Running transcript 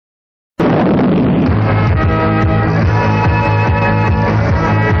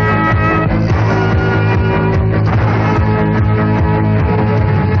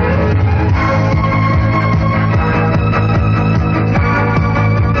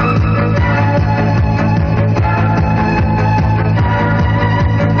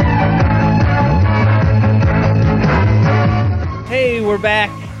back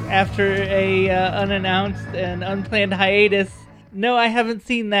after a unannounced and unplanned hiatus. No, I haven't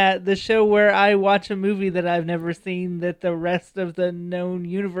seen that. The show where I watch a movie that I've never seen that the rest of the known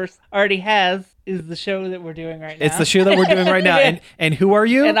universe already has is the show that we're doing right now. It's the show that we're doing right now. And who are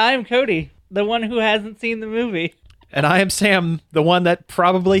you? And I'm Cody, the one who hasn't seen the movie. And I am Sam, the one that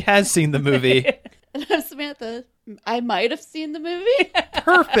probably has seen the movie. And I'm Samantha. I might have seen the movie.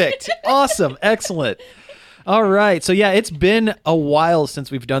 Perfect. Awesome. Excellent. All right. So yeah, it's been a while since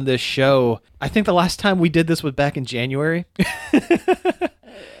we've done this show. I think the last time we did this was back in January.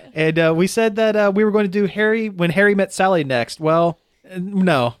 And we said that we were going to do When Harry Met Sally next. Well,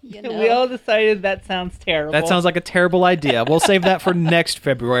 no. You know. We all decided that sounds terrible. That sounds like a terrible idea. We'll save that for next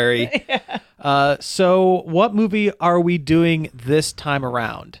February. Yeah. So what movie are we doing this time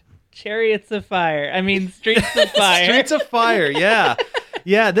around? Chariots of Fire. I mean, Streets of Fire. Streets of Fire. Yeah.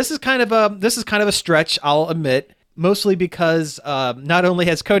 Yeah, this is kind of a stretch, I'll admit, mostly because not only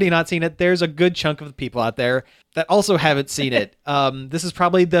has Cody not seen it, there's a good chunk of the people out there that also haven't seen it. This is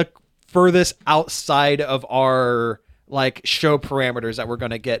probably the furthest outside of our show parameters that we're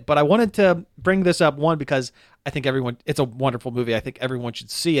going to get. But I wanted to bring this up, one, because I think it's a wonderful movie. I think everyone should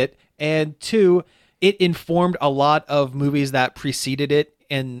see it. And two, it informed a lot of movies that preceded it.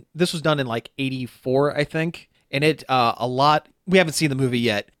 And this was done in 84, I think. And we haven't seen the movie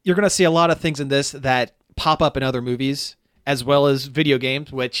yet. You're going to see a lot of things in this that pop up in other movies, as well as video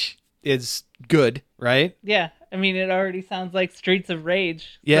games, which is good, right? Yeah. I mean, it already sounds like Streets of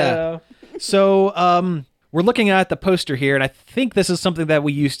Rage. Yeah. So we're looking at the poster here, and I think this is something that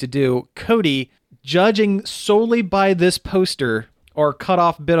we used to do. Cody, judging solely by this poster, or cut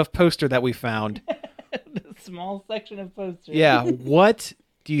off bit of poster that we found. The small section of posters. Yeah. What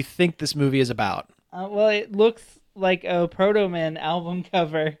do you think this movie is about? Well, it looks like a Proto Man album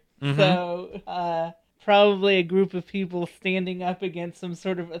cover. Mm-hmm. So probably a group of people standing up against some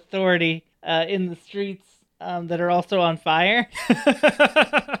sort of authority in the streets that are also on fire.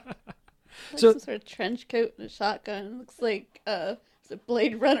 Some sort of trench coat and a shotgun. It looks like it's a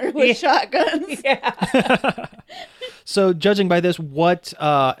Blade Runner with shotguns. Yeah. So judging by this, what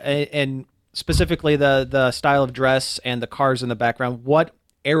and specifically the style of dress and the cars in the background, what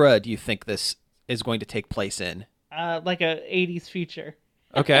era do you think this is going to take place in? Like a 80s future.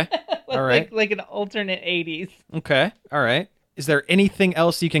 Okay. All right. Like an alternate 80s. Okay. All right. Is there anything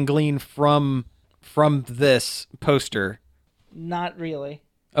else you can glean from this poster? Not really.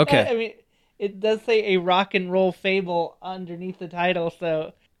 Okay. I mean, it does say a rock and roll fable underneath the title,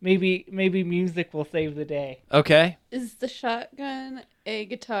 so maybe music will save the day. Okay. Is the shotgun a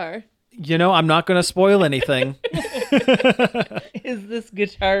guitar? I'm not going to spoil anything. Is this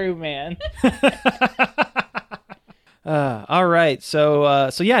Guitaru Man? All right. So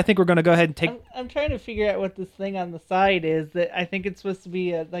yeah, I think we're going to go ahead and take... I'm trying to figure out what this thing on the side is. That I think it's supposed to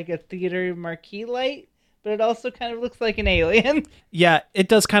be a theater marquee light, but it also kind of looks like an alien. Yeah, it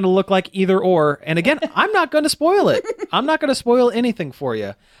does kind of look like either or. And again, I'm not going to spoil it. I'm not going to spoil anything for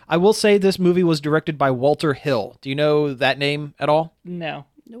you. I will say this movie was directed by Walter Hill. Do you know that name at all? No.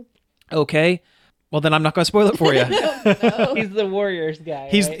 Nope. Okay. Well, then I'm not going to spoil it for you. No. He's the Warriors guy.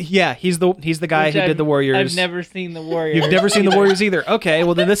 He's right? he's the guy Which who did the Warriors. I've never seen the Warriors. You've never seen the Warriors either. Okay,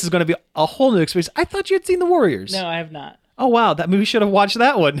 well then this is going to be a whole new experience. I thought you had seen the Warriors. No, I have not. Oh wow, that movie should have watched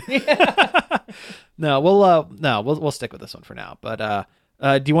that one. No, we'll stick with this one for now. But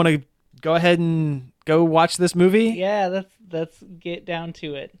do you want to go ahead and go watch this movie? Yeah, let's get down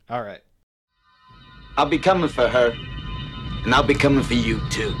to it. All right. I'll be coming for her, and I'll be coming for you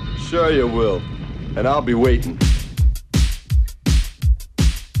too. Sure you will. And I'll be waiting.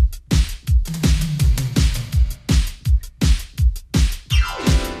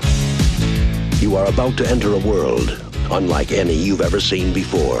 You are about to enter a world unlike any you've ever seen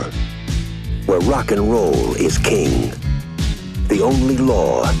before, where rock and roll is king. The only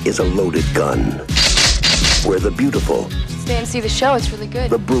law is a loaded gun. Where the beautiful, Stay and see the show, it's really good.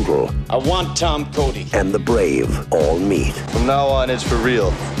 the brutal, I want Tom Cody. and the brave all meet From now on, it's for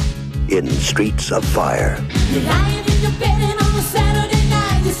real. in Streets of Fire. You're lying in your bed and on a Saturday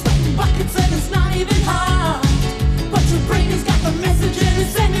night you're sweating buckets and it's not even hard. But your brain has got the message and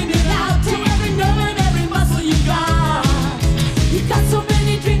it's sending it out to every nerve and every muscle you got. You got so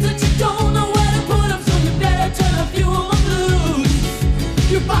many dreams that you don't know where to put them, so you better turn a few of them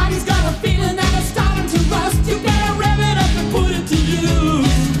loose. Your body's got a feeling that it's starting to rust. You better rev it up and put it to use.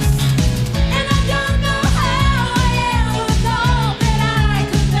 And I don't know how I ever thought that I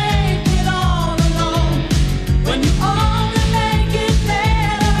could make it all alone. When you only make it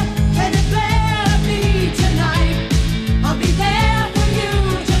better, and it better be tonight. I'll be there for you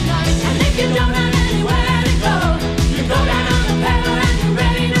tonight. And if you don't have anywhere to go, you go down on the pedal and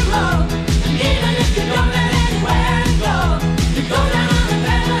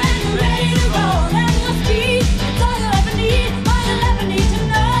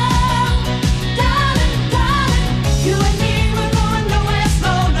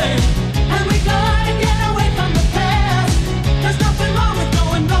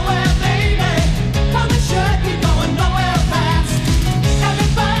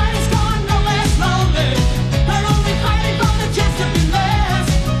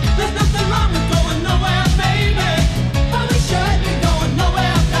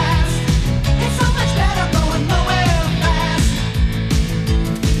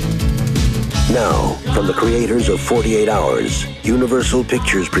Now, from the creators of 48 Hours, Universal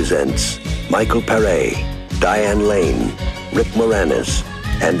Pictures presents Michael Paré, Diane Lane, Rick Moranis,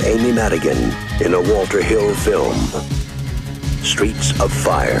 and Amy Madigan in a Walter Hill film, Streets of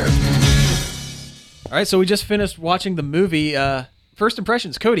Fire. All right, so we just finished watching the movie. First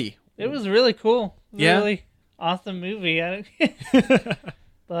impressions, Cody. It was really cool. Yeah? Really awesome movie. A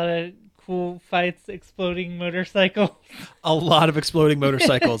lot of cool fights, exploding motorcycles. A lot of exploding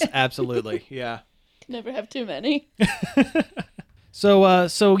motorcycles. Absolutely. Yeah. Never have too many.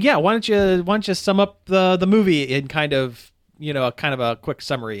 So yeah, why don't you sum up the movie in kind of a quick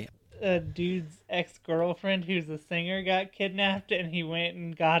summary? A dude's ex-girlfriend who's a singer got kidnapped and he went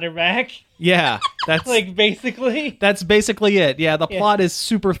and got her back. Yeah, that's basically. that's basically it. Yeah, the plot is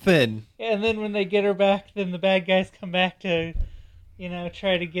super thin. And then when they get her back, then the bad guys come back to,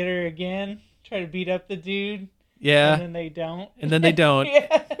 try to get her again, try to beat up the dude. Yeah. And then they don't.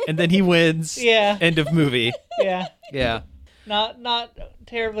 Yeah. And then he wins. Yeah. End of movie. Yeah. Yeah. Not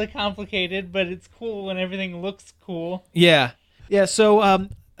terribly complicated, but it's cool when everything looks cool. Yeah. Yeah, so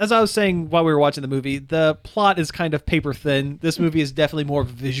as I was saying while we were watching the movie, the plot is kind of paper thin. This movie is definitely more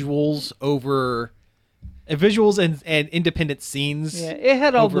visuals and independent scenes. Yeah, it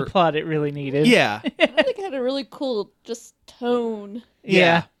had all the plot it really needed. Yeah. I think it had a really cool just tone.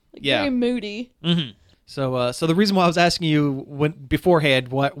 Yeah. Very moody. Mm-hmm. So the reason why I was asking you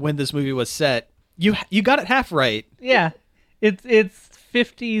beforehand when this movie was set, you got it half right. Yeah. It's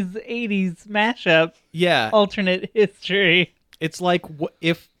 50s, 80s mashup. Yeah. Alternate history. It's like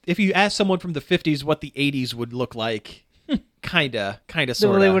if you ask someone from the 50s what the 80s would look like, kinda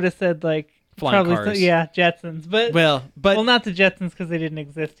sort of. They would have said Flying probably cars. Jetsons, but well, not the Jetsons because they didn't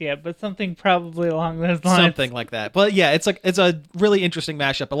exist yet, but something probably along those lines. Something like that. But yeah, it's a really interesting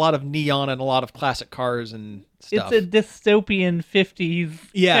mashup. A lot of neon and a lot of classic cars and stuff. It's a dystopian 50s.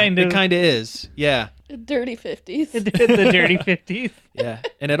 Yeah, kind of. It kind of is. Yeah. Dirty 50s. The dirty 50s. Yeah,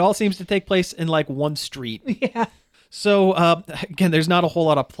 and it all seems to take place in one street. Yeah. So, again, there's not a whole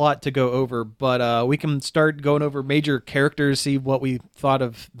lot of plot to go over, but we can start going over major characters, see what we thought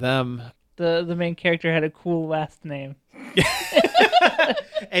of them. The main character had a cool last name.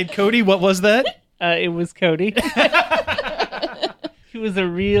 And Cody, what was that? It was Cody. He was a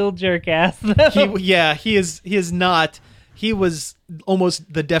real jerk ass, though. He is not. He was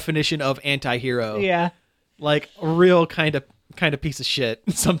almost the definition of anti-hero. Yeah. Like a real kind of piece of shit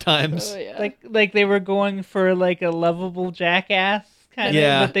sometimes. Oh, yeah. Like they were going for a lovable jackass kind of,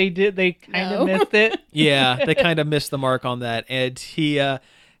 Yeah. but they kind of missed it. Yeah, they kind of missed the mark on that. And he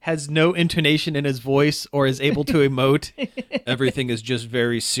has no intonation in his voice or is able to emote. Everything is just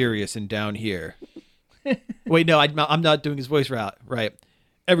very serious and down here. Wait, no, I'm not doing his voice right.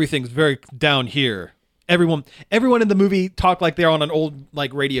 Everything's very down here. Everyone in the movie talked like they're on an old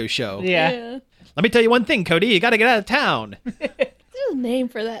radio show. Yeah. Let me tell you one thing, Cody. You got to get out of town. There's a name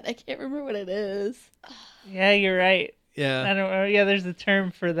for that. I can't remember what it is. Yeah, you're right. Yeah. I don't know. Yeah, there's a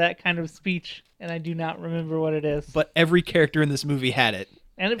term for that kind of speech, and I do not remember what it is. But every character in this movie had it.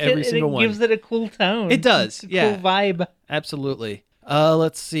 And every it single one. gives it a cool tone. It does. It's a yeah. cool vibe. Absolutely.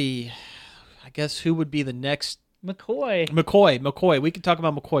 Let's see. I guess who would be the next? McCoy. McCoy. We could talk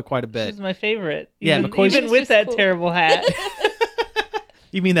about McCoy quite a bit. She's my favorite. Yeah, McCoy's even with just that cool. terrible hat.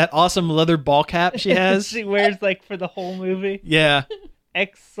 You mean that awesome leather ball cap she has? She wears for the whole movie. Yeah.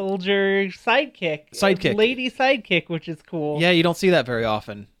 Ex-soldier sidekick. Lady sidekick, which is cool. Yeah, you don't see that very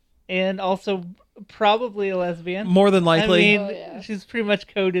often. And also probably a lesbian. More than likely. I mean, she's pretty much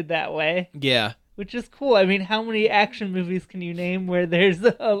coded that way. Yeah. Which is cool. I mean, how many action movies can you name where there's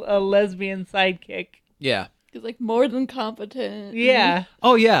a lesbian sidekick? Yeah. He's more than competent. Yeah.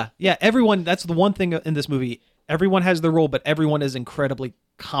 Oh, yeah. Yeah, everyone, that's the one thing in this movie. Everyone has their role, but everyone is incredibly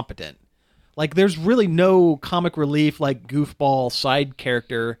competent. There's really no comic relief, goofball side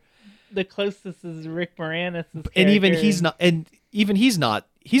character. The closest is Rick Moranis' character. And even he's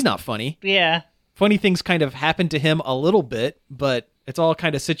not funny. Yeah. Funny things kind of happen to him a little bit, but it's all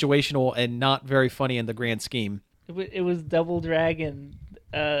kind of situational and not very funny in the grand scheme. It was Double Dragon,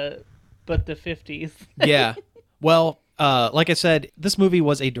 but the 50s. Yeah. Well, like I said, this movie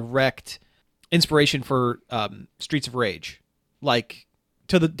was a direct inspiration for Streets of Rage.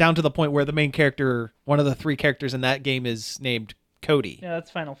 Down to the point where the main character, one of the three characters in that game, is named Cody. Yeah, that's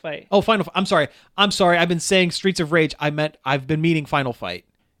Final Fight. Oh, I'm sorry. I've been saying Streets of Rage. I've been meaning Final Fight.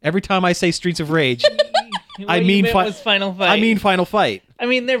 Every time I say Streets of Rage, What you meant was Final Fight. I mean Final Fight. I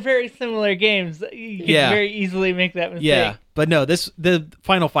mean, they're very similar games. You can very easily make that mistake. Yeah, but no, the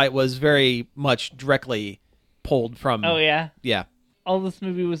Final Fight was very much directly pulled from. Oh, yeah? Yeah. All this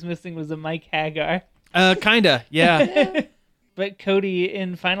movie was missing was a Mike Hagar. Kinda, yeah. But Cody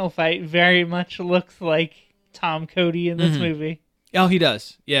in Final Fight very much looks like Tom Cody in this movie. Oh, he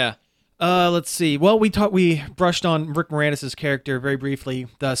does. Yeah. Let's see. Well, we brushed on Rick Moranis' character very briefly,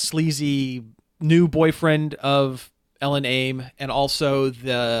 the sleazy new boyfriend of Ellen Aim, and also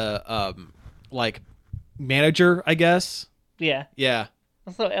the manager, I guess. Yeah. Yeah.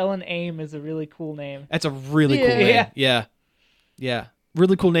 Also, Ellen Aim is a really cool name. That's a really cool name. Yeah. Yeah. Yeah.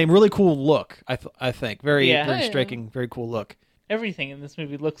 Really cool name. Really cool look. I think very Yeah. very Oh, yeah. striking. Very cool look. Everything in this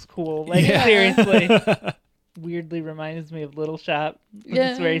movie looks cool. Like, Yeah. seriously. Weirdly reminds me of Little Shop.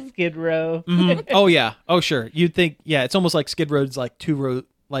 Yeah. It's very Skid Row. Mhm. Oh yeah. Oh sure. You'd think. Yeah. It's almost like Skid Row's like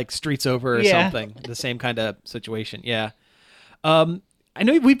like streets over or Yeah. something. The same kind of situation. Yeah. I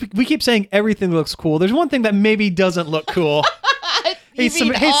know we keep saying everything looks cool. There's one thing that maybe doesn't look cool. Hey, You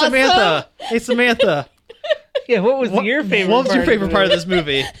mean hey awesome? Samantha. Hey Samantha. Yeah, what was your favorite What was your part of favorite the part of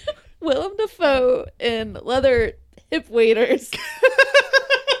movie? this movie? Willem Dafoe in leather hip waders,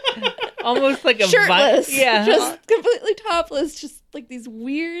 Almost like a shirtless, Yeah. just completely topless, just like these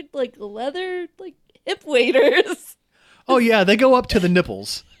weird like leather like hip waders, Oh yeah, they go up to the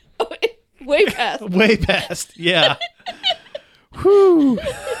nipples. way past Way past. Yeah. Whew.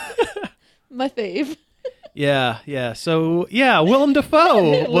 my fave. Yeah, yeah. So yeah, Willem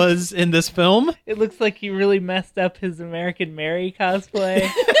Dafoe was in this film. It looks like he really messed up his American Mary cosplay.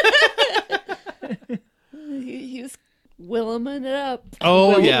 He was Willeming it up.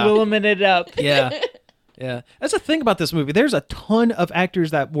 Oh yeah. Willeming it up. Yeah. Yeah. That's the thing about this movie. There's a ton of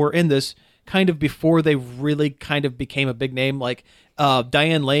actors that were in this kind of before they really kind of became a big name. Like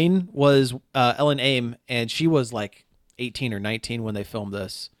Diane Lane was Ellen Aim, and she was like 18 or 19 when they filmed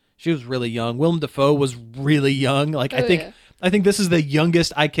this. She was really young. Willem Dafoe was really young. Like Oh, yeah. I think this is the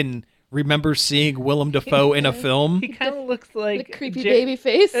youngest I can remember seeing Willem Dafoe in a film. He kind of looks like Like creepy baby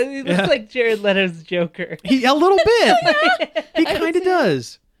face. He looks like Jared Leto's Joker. A little bit. He kind of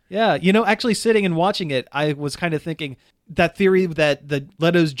does. Yeah, actually sitting and watching it, I was kind of thinking that theory that the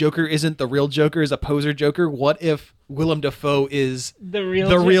Leto's Joker isn't the real Joker, is a poser Joker. What if Willem Dafoe is The real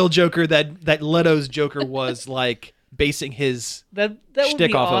the real Joker that Leto's Joker was like basing his That would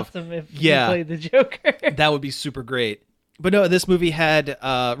shtick be off of? awesome if Yeah. he played the Joker. That would be super great. But no, this movie had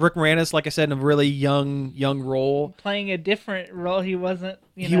Rick Moranis, like I said, in a really young role. Playing a different role. He wasn't.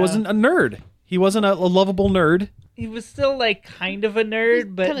 He wasn't a nerd. He wasn't a lovable nerd. He was still like kind of a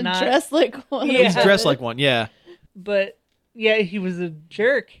nerd, but Kind of not. dressed like one. Yeah. He's dressed like one. Yeah. But yeah, he was a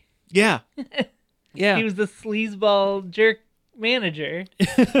jerk. Yeah. Yeah. He was the sleazeball jerk manager.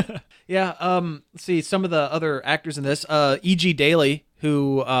 Yeah, let's see some of the other actors in this. E.G. Daly,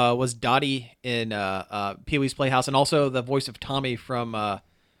 who was Dottie in Pee-wee's Playhouse, and also the voice of Tommy from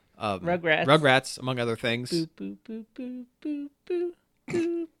Rugrats. among other things. Boop, boop, boop, boop, boop,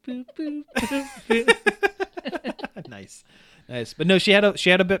 boop, boop, boop, boop, boop. Nice. But no, she had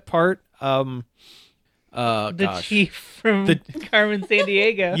a bit part. The Gosh. chief from Carmen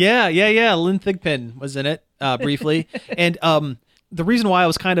Sandiego. Yeah. Lynn Thigpen was in it briefly, and the reason why I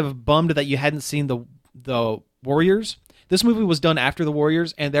was kind of bummed that you hadn't seen the Warriors. This movie was done after the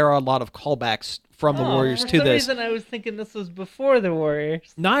Warriors, and there are a lot of callbacks from the Warriors For to some this. reason, I was thinking this was before the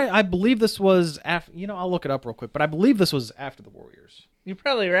Warriors. No, I believe this was after. I'll look it up real quick, but I believe this was after the Warriors. You're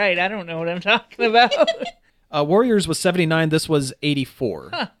probably right. I don't know what I'm talking about. Warriors was 79. This was 84.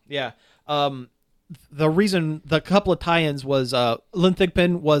 Huh. Yeah. The couple of tie-ins was Lynn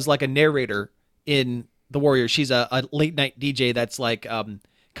Thigpen was like a narrator in the Warriors. She's a late night DJ that's like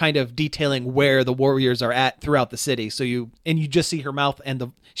kind of detailing where the Warriors are at throughout the city. So you just see her mouth,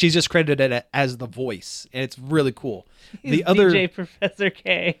 and she's just credited as the voice, and it's really cool. He's DJ Professor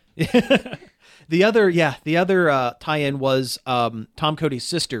K. The other tie-in was Tom Cody's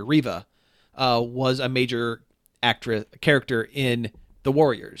sister, Reva, was a major character in The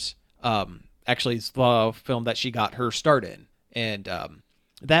Warriors. Actually, it's the film that she got her start in. And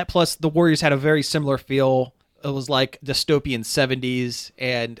that plus The Warriors had a very similar feel. It was like dystopian 70s,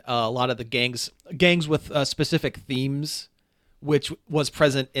 and a lot of the gangs with specific themes, which was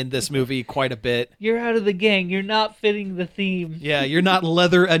present in this movie quite a bit. You're out of the gang. You're not fitting the theme. Yeah, you're not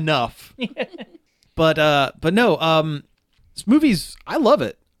leather enough. But no, this movie's, I love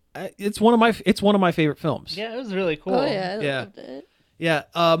it. It's one of my favorite films. Yeah, it was really cool. Oh yeah, I Yeah. loved it. Yeah.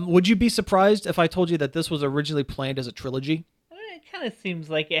 Would you be surprised if I told you that this was originally planned as a trilogy? It kind of seems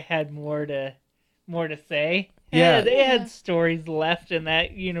like it had more to say. Yeah. It had stories left in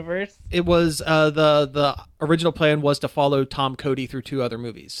that universe. It was the original plan was to follow Tom Cody through 2 other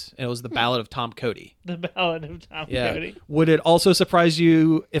movies, and it was the Ballad of Tom Cody. The Ballad of Tom Yeah. Cody. Would it also surprise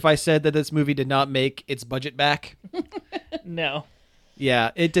you if I said that this movie did not make its budget back? No.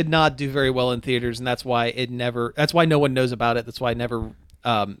 Yeah, it did not do very well in theaters, and that's why no one knows about it. That's why it never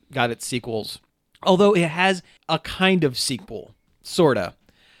got its sequels. Although it has a kind of sequel, sorta.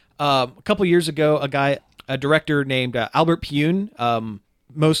 A couple years ago, a director named Albert Pyun,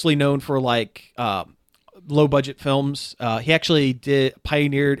 mostly known for like low budget films. He actually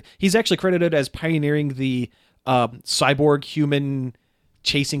he's actually credited as pioneering the cyborg human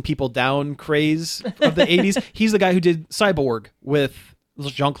chasing people down craze of the 80s. He's the guy who did Cyborg with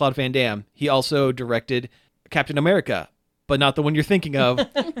Jean-Claude Van Damme. He also directed Captain America, but not the one you're thinking of,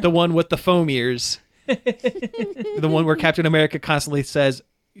 the one with the foam ears. The one where Captain America constantly says,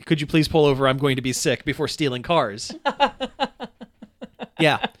 "Could you please pull over? I'm going to be sick," before stealing cars.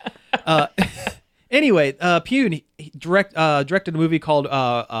 Yeah. Anyway, Pyun directed a movie called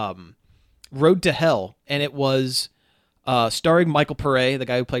Road to Hell, and it was starring Michael Pare, the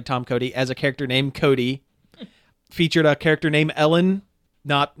guy who played Tom Cody, as a character named Cody. Featured a character named Ellen,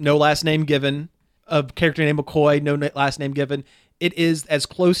 no last name given. A character named McCoy, no last name given. It is as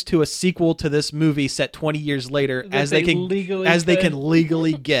close to a sequel to this movie set 20 years later as they can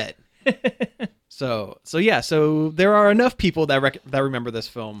legally get. So there are enough people that remember this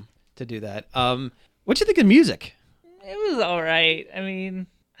film to do that. What do you think of music? It was all right. I mean,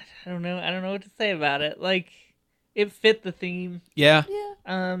 I don't know what to say about it. Like, it fit the theme. Yeah.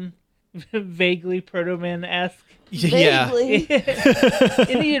 Vaguely Proto Man-esque. Yeah. Vaguely.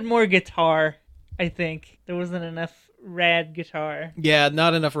 It needed more guitar, I think. There wasn't enough rad guitar. Yeah,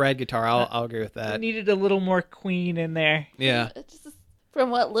 not enough rad guitar. I'll agree with that. It needed a little more Queen in there. Yeah. It just,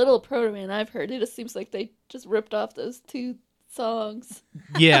 from what little Proto Man I've heard, it just seems like they just ripped off those two songs.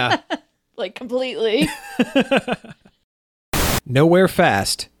 Yeah. Like, completely. Nowhere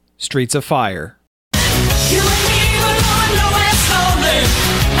Fast, Streets of Fire. You and me were going nowhere slowly,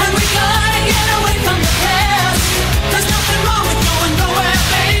 and we gotta get away from the past. There's nothing wrong with going nowhere,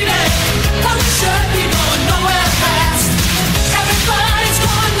 baby, but we should be going nowhere fast. Everybody's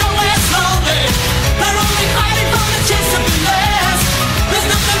going nowhere slowly, they're only hiding from the chase of the last. There's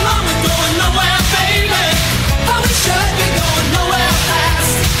nothing wrong with going nowhere, baby, but we should be going nowhere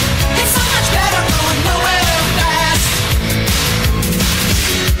fast. It's so much better going nowhere fast.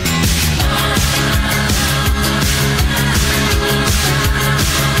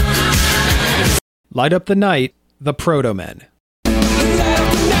 Light Up the Night, The Proto Men. There is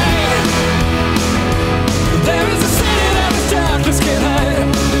a city that is darkness can hide.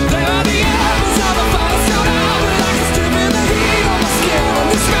 There are the embers of a fire so loud that I can strip in the heat on my skin.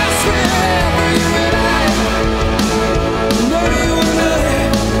 And this mess wherever you and I, maybe you and I,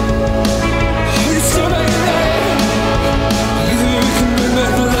 we can still make it right. We can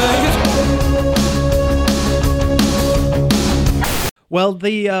make it right. Well,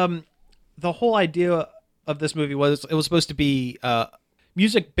 the whole idea of this movie was it was supposed to be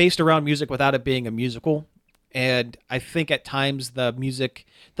music based around music without it being a musical. And I think at times the music,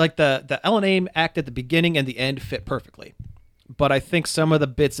 like the Ellen Aim act at the beginning and the end, fit perfectly. But I think some of the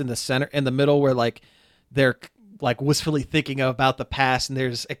bits in the middle where like they're like wistfully thinking about the past, and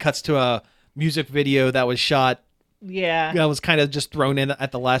it cuts to a music video that was shot. Yeah. That was kind of just thrown in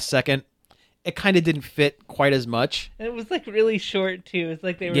at the last second. It kind of didn't fit quite as much. And it was like really short too. It's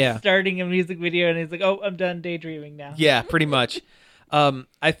like they were starting a music video and he's like, "Oh, I'm done daydreaming now." Yeah, pretty much.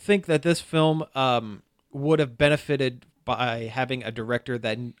 I think that this film would have benefited by having a director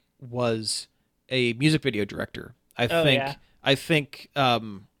that was a music video director. I think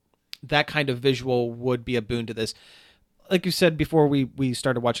that kind of visual would be a boon to this. Like you said before we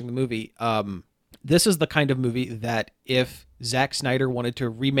started watching the movie, this is the kind of movie that if Zack Snyder wanted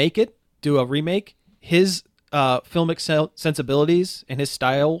to do a remake, his filmic sensibilities and his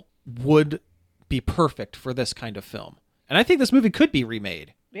style would be perfect for this kind of film. And I think this movie could be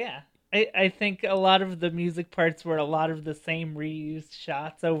remade. Yeah. I think a lot of the music parts were a lot of the same reused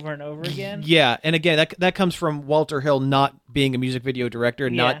shots over and over again. Yeah, and again, that comes from Walter Hill not being a music video director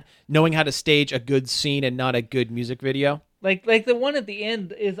and not knowing how to stage a good scene and not a good music video. Like the one at the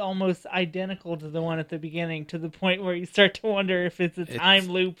end is almost identical to the one at the beginning, to the point where you start to wonder if it's a time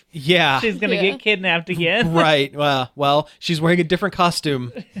loop. Yeah. She's going to get kidnapped again. Right. Well, she's wearing a different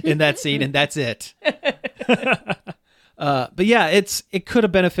costume in that scene, and that's it. But yeah, it could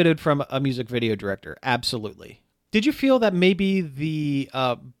have benefited from a music video director. Absolutely. Did you feel that maybe the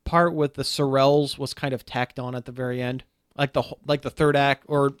part with the Sorrells was kind of tacked on at the very end? Like the third act,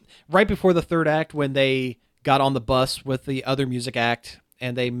 or right before the third act when they got on the bus with the other music act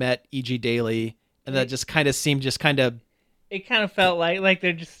and they met E.G. Daily, and that just kind of seemed It kind of felt like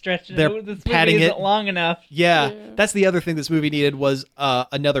they're just stretching They're it. This padding movie isn't it. long enough. Yeah, that's the other thing this movie needed was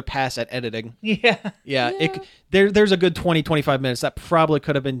another pass at editing. Yeah. Yeah, there's a good 20, 25 minutes that probably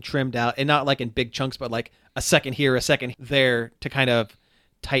could have been trimmed out, and not like in big chunks, but like a second here, a second there to kind of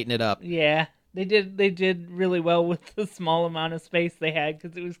tighten it up. Yeah. They did really well with the small amount of space they had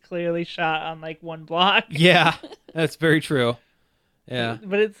because it was clearly shot on like one block. Yeah, that's very true. Yeah.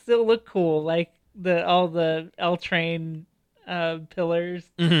 But it still looked cool. Like all the L train pillars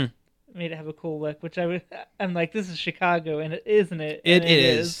made it have a cool look, which I'm like, this is Chicago, and isn't it? It And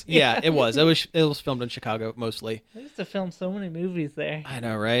is. Yeah, it was. It was filmed in Chicago mostly. They used to film so many movies there. I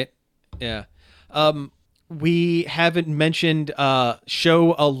know, right? Yeah. We haven't mentioned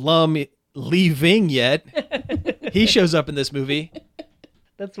show alum Lee Ving yet. He shows up in this movie.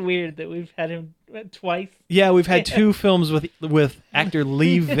 That's weird that we've had him twice. Yeah, we've had two films with actor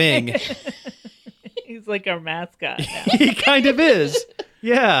Lee Ving. He's like our mascot now. He kind of is.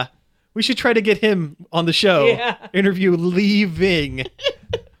 Yeah. We should try to get him on the show. Yeah. Interview Lee Ving.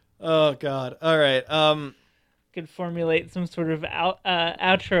 Oh, God. All right. Could formulate some sort of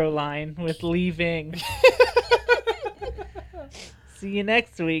outro line with leaving. See you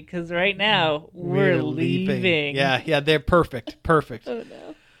next week, because right now we're leaving. Yeah, they're perfect. Perfect. Oh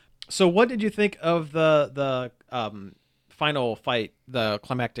no. So what did you think of the final fight, the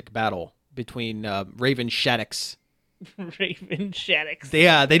climactic battle between Raven Shaddix? Raven Shaddix.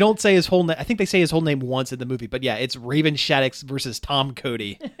 Yeah, they don't say his whole name. I think they say his whole name once in the movie, but yeah, it's Raven Shaddix versus Tom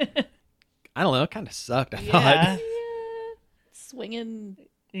Cody. I don't know, it kind of sucked, I thought. Swinging.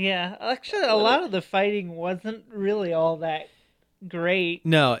 Yeah, actually, a lot of the fighting wasn't really all that great.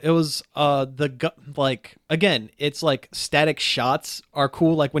 No, it was again, it's like static shots are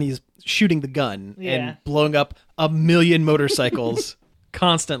cool, like when he's shooting the gun and blowing up a million motorcycles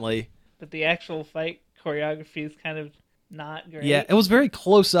constantly. But the actual fight choreography is kind of not great. Yeah, it was very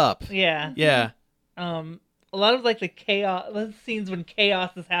close up. Yeah. Yeah. A lot of like the chaos, the scenes when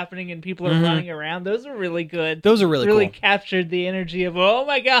chaos is happening and people are running around, those are really good. Those are really cool. Captured the energy of, oh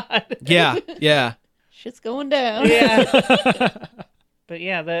my god. Yeah. Shit's going down. Yeah. But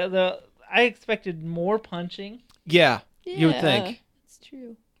yeah, the I expected more punching. Yeah, you would think. It's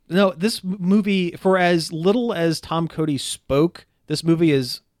true. No, this movie, for as little as Tom Cody spoke, this movie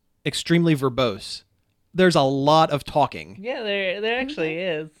is extremely verbose. There's a lot of talking. Yeah, there actually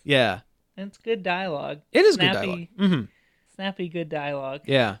is. Yeah. And it's good dialogue. It is Snappy, good dialogue. Mm-hmm. Snappy, good dialogue.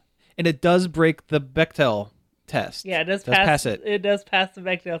 Yeah. And it does break the Bechdel test. Yeah, it does pass it. It does pass the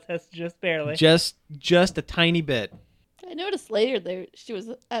Bechdel test just barely. Just a tiny bit. I noticed later she was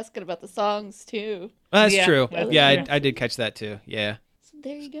asking about the songs too. That's Yeah, true. that's Yeah, true. I did catch that too. Yeah. So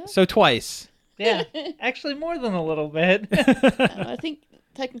there you go. So twice. Yeah, actually more than a little bit. I don't know, I think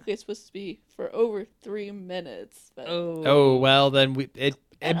technically it's supposed to be for over 3 minutes. But Oh, well, then it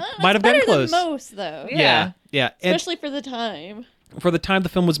I don't know, might have it's been better close. than most though. Yeah. And Especially for the time. for the time the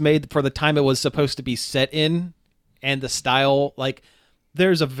film was made, for the time it was supposed to be set in, and the style, like,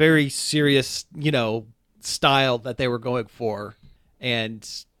 there's a very serious, style that they were going for. And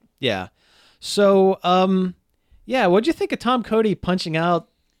yeah. So, what'd you think of Tom Cody punching out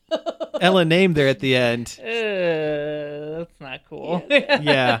Ellen Name there at the end? That's not cool.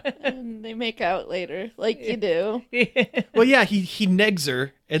 Yeah. And they make out later, like you do. Well, yeah, he negs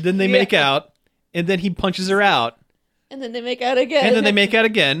her, and then they make out, and then he punches her out, And then they make out again. and then they make out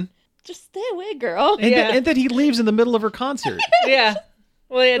again, Just stay away, girl. and then he leaves in the middle of her concert. Yeah.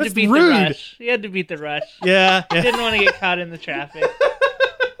 Well, he had That's to beat rude. the rush. He had to beat the rush. Yeah. Didn't want to get caught in the traffic.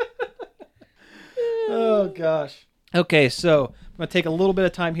 Oh, gosh. Okay, so I'm going to take a little bit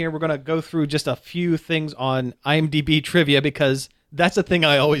of time here. We're going to go through just a few things on IMDb trivia, because that's a thing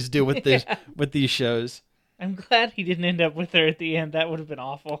I always do with this with these shows. I'm glad he didn't end up with her at the end. That would have been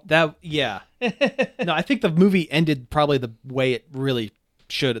awful. No, I think the movie ended probably the way it really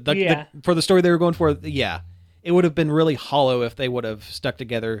should. For the story they were going for, it would have been really hollow if they would have stuck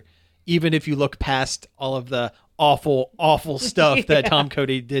together, even if you look past all of the awful, awful stuff that Tom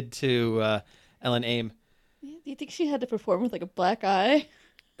Cody did to Ellen Aim. Do you think she had to perform with like a black eye?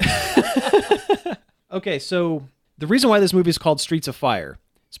 Okay, so the reason why this movie is called Streets of Fire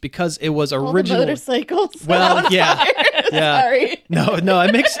is because it was All the originally. motorcycles. Well, yeah. Sorry. No,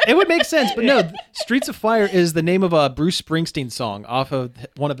 it would make sense, but no, Streets of Fire is the name of a Bruce Springsteen song off of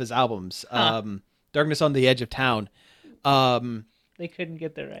one of his albums, Darkness on the Edge of Town. They couldn't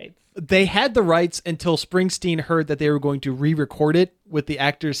get the rights. They had the rights until Springsteen heard that they were going to re-record it with the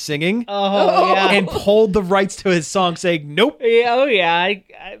actors singing, Oh, yeah. and pulled the rights to his song, saying, nope. Yeah, oh, yeah. I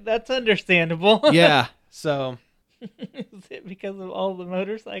that's understandable. Yeah, so... Is it because of all the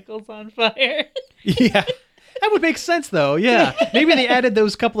motorcycles on fire? Yeah. That would make sense, though. Yeah, maybe they added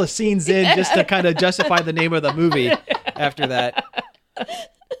those couple of scenes in just to kind of justify the name of the movie after that.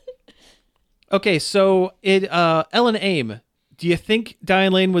 Okay, so Ellen Aim, do you think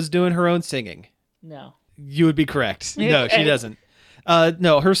Diane Lane was doing her own singing? No. You would be correct. No, she doesn't.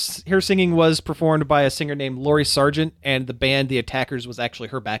 No, her singing was performed by a singer named Laurie Sargent, and the band The Attackers was actually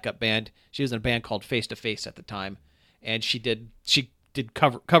her backup band. She was in a band called Face to Face at the time, and she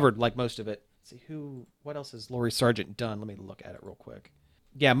covered like most of it. Let's see what else has Laurie Sargent done? Let me look at it real quick.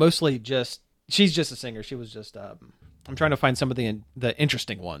 Yeah, mostly she's just a singer. She was just I'm trying to find some of the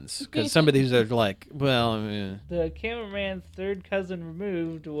interesting ones, because some of these are like, well, The cameraman's third cousin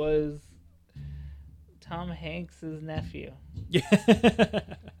removed was Tom Hanks' nephew,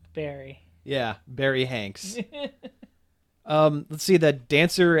 Barry. Yeah, Barry Hanks. Let's see. The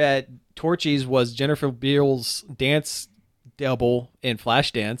dancer at Torchy's was Jennifer Beals' dance double in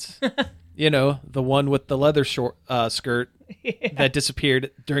Flashdance. The one with the leather skirt that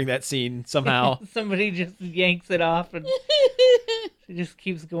disappeared during that scene somehow. Somebody just yanks it off, and she just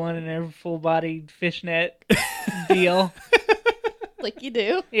keeps going in her full-bodied fishnet deal. Like you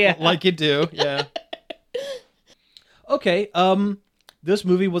do. Yeah, like you do. Yeah. Okay. This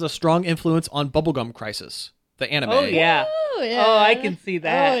movie was a strong influence on Bubblegum Crisis, the anime. Oh yeah. Oh yeah. Oh, I can see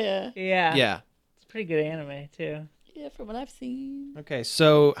that. Oh yeah. Yeah. Yeah. It's a pretty good anime too. Yeah, from what I've seen. Okay,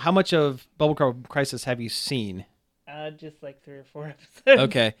 so how much of Bubblegum Crisis have you seen? Just like 3 or 4 episodes.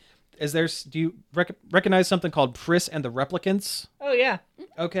 Okay. Do you recognize something called Pris and the Replicants? Oh yeah.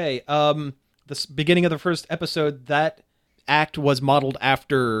 Okay. The beginning of the first episode, that act was modeled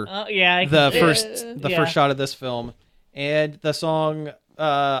after Oh yeah. I the can see first it. first shot of this film, and the song.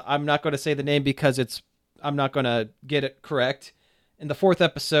 I'm not going to say the name because I'm not going to get it correct. And the 4th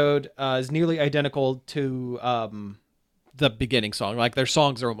episode is nearly identical to the beginning song. Like their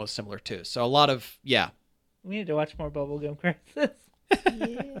songs are almost similar too. So a lot of We need to watch more Bubblegum Crisis.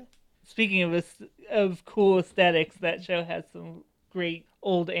 Yeah. Speaking of cool aesthetics, that show has some great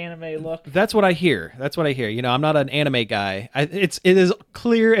old anime look. That's what I hear. I'm not an anime guy. It is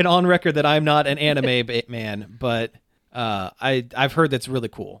clear and on record that I'm not an anime man, but I've heard that's really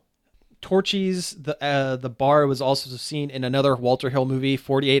cool. Torchy's the bar was also seen in another Walter Hill movie,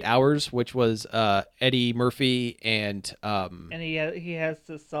 48 Hours, which was Eddie Murphy and he has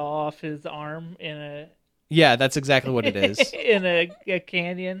to saw off his arm in a yeah, that's exactly what it is. in a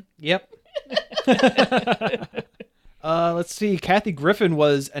canyon. Yep. Let's see. Kathy Griffin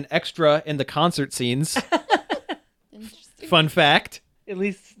was an extra in the concert scenes. Interesting. Fun fact. At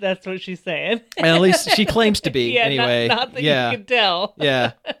least that's what she's saying. And at least she claims to be. Yeah, anyway. not that yeah. you can tell.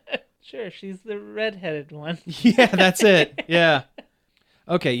 Yeah. Sure, she's the redheaded one. Yeah, that's it. Yeah.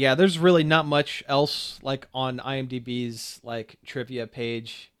 Okay, yeah, there's really not much else like on IMDb's like trivia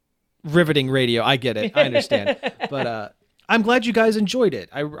page. Riveting radio. I get it. I understand. But I'm glad you guys enjoyed it.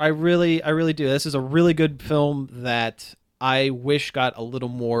 I really do. This is a really good film that I wish got a little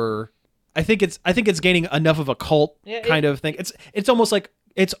more. I think it's gaining enough of a cult kind of thing. It's almost like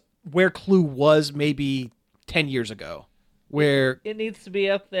it's where Clue was maybe 10 years ago. Where it needs to be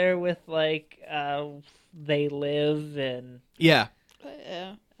up there with like They Live and yeah.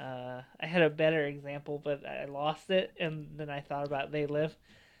 Yeah. I had a better example, but I lost it, and then I thought about They Live,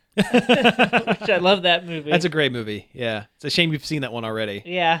 which I love that movie. That's a great movie. Yeah, it's a shame you've seen that one already.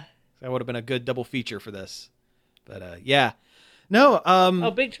 Yeah, that would have been a good double feature for this. But yeah,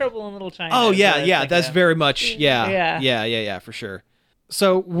 no. Big Trouble in Little China. Oh yeah. That's very much yeah, for sure.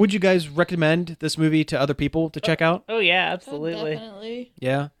 So, would you guys recommend this movie to other people to check out? Oh yeah, Oh, absolutely. definitely.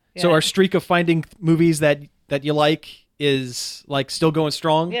 Yeah. Yeah. So our streak of finding movies that you like is like still going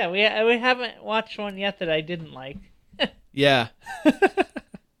strong. Yeah, we haven't watched one yet that I didn't like. Yeah.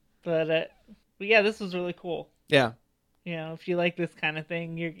 But yeah, this was really cool. Yeah. If you like this kind of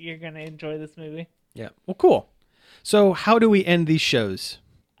thing, you're gonna enjoy this movie. Yeah. Well, cool. So, how do we end these shows?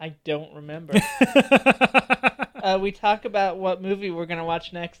 I don't remember. We talk about what movie we're gonna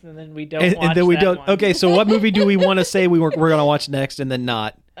watch next, and then we don't. And then we that don't. one. Okay, so what movie do we want to say we're gonna watch next, and then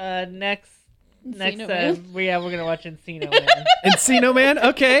not? Next Encino time, Man. we're gonna watch Encino Man. Encino Man.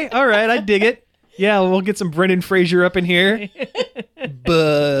 Okay, all right, I dig it. Yeah, we'll get some Brendan Fraser up in here,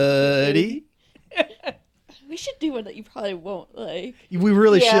 buddy. We should do one that you probably won't like. We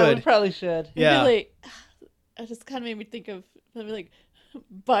really Yeah, should. we probably should. Yeah. Maybe, like, it just kind of made me think of maybe like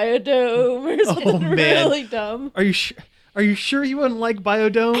Biodome or something man. really dumb. Are you sure? Are you sure you wouldn't like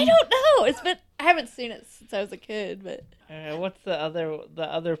Biodome? I don't know. I haven't seen it since I was a kid, but What's the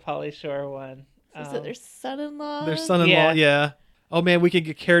other Pauly Shore one? is it their son-in-law? Their son-in-law. Yeah. Yeah. Oh man, we could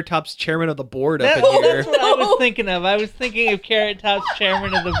get Carrot Top's chairman of the board up in That's here. what I was thinking of. I was thinking of Carrot Top's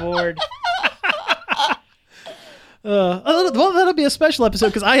chairman of the board. Well, that'll be a special episode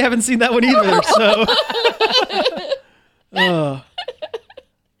because I haven't seen that one either. So,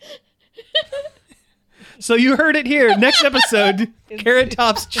 so you heard it here. Next episode, Carrot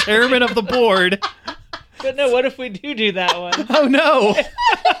Top's chairman of the board. But no, what if we do that one? Oh no!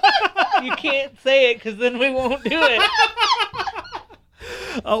 You can't say it because then we won't do it.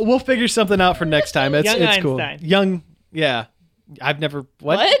 We'll figure something out for next time. It's cool. Einstein. Yeah. I've never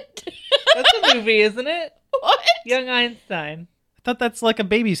what? That's a movie, isn't it? What? Young Einstein. I thought that's like a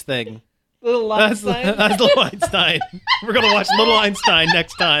baby's thing. Little Einstein. That's Little Einstein. We're gonna watch Little Einstein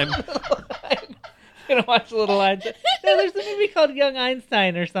next time. Gonna watch Little Einstein. No, there's a movie called Young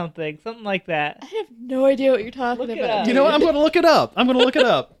Einstein or something like that. I have no idea what you're talking Look it about. up. You know what? I'm gonna look it up.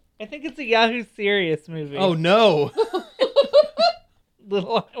 I think it's a Yahoo Serious movie. Oh no! We're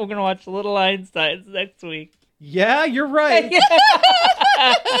gonna watch Little Einsteins next week. Yeah, you're right.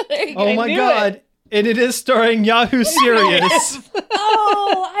 There you go. Oh my knew god! And it is starring Yahoo Serious.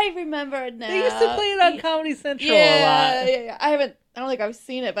 Oh, I remember it now. They used to play it on Comedy Central a lot. Yeah. I don't think I've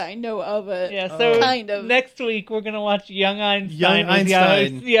seen it, but I know of it. Yeah, so kind of. next week we're gonna watch Young Einstein. Young with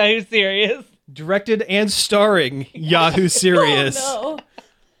Einstein. Yahoo Serious. Directed and starring Yahoo Serious. Oh, no.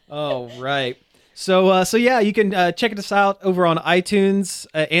 Oh, right. So yeah, you can check us out over on iTunes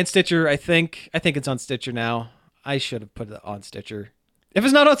and Stitcher. I think it's on Stitcher now. I should have put it on Stitcher. If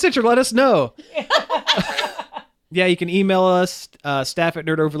it's not on Stitcher, let us know. Yeah, you can email us,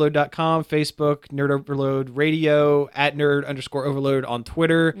 staff@nerdoverload.com, Facebook, Nerd Overload Radio, @nerd_overload on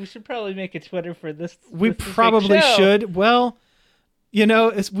Twitter. We should probably make a Twitter for this. We specific probably show. should. Well,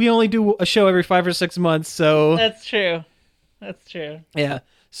 we only do a show every 5 or 6 months, so That's true. yeah.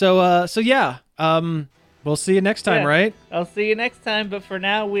 So yeah. We'll see you next time, Yeah. right? I'll see you next time, but for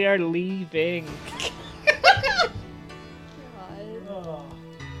now we are leaving.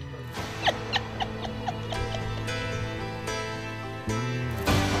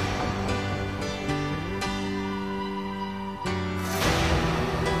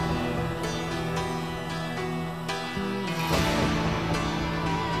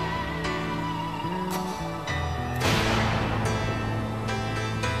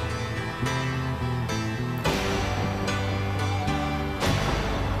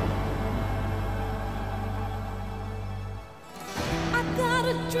 I got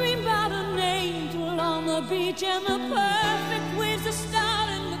a dream about an angel on the beach and the perfect waves are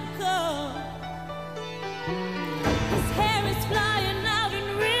starting to come. His hair is flying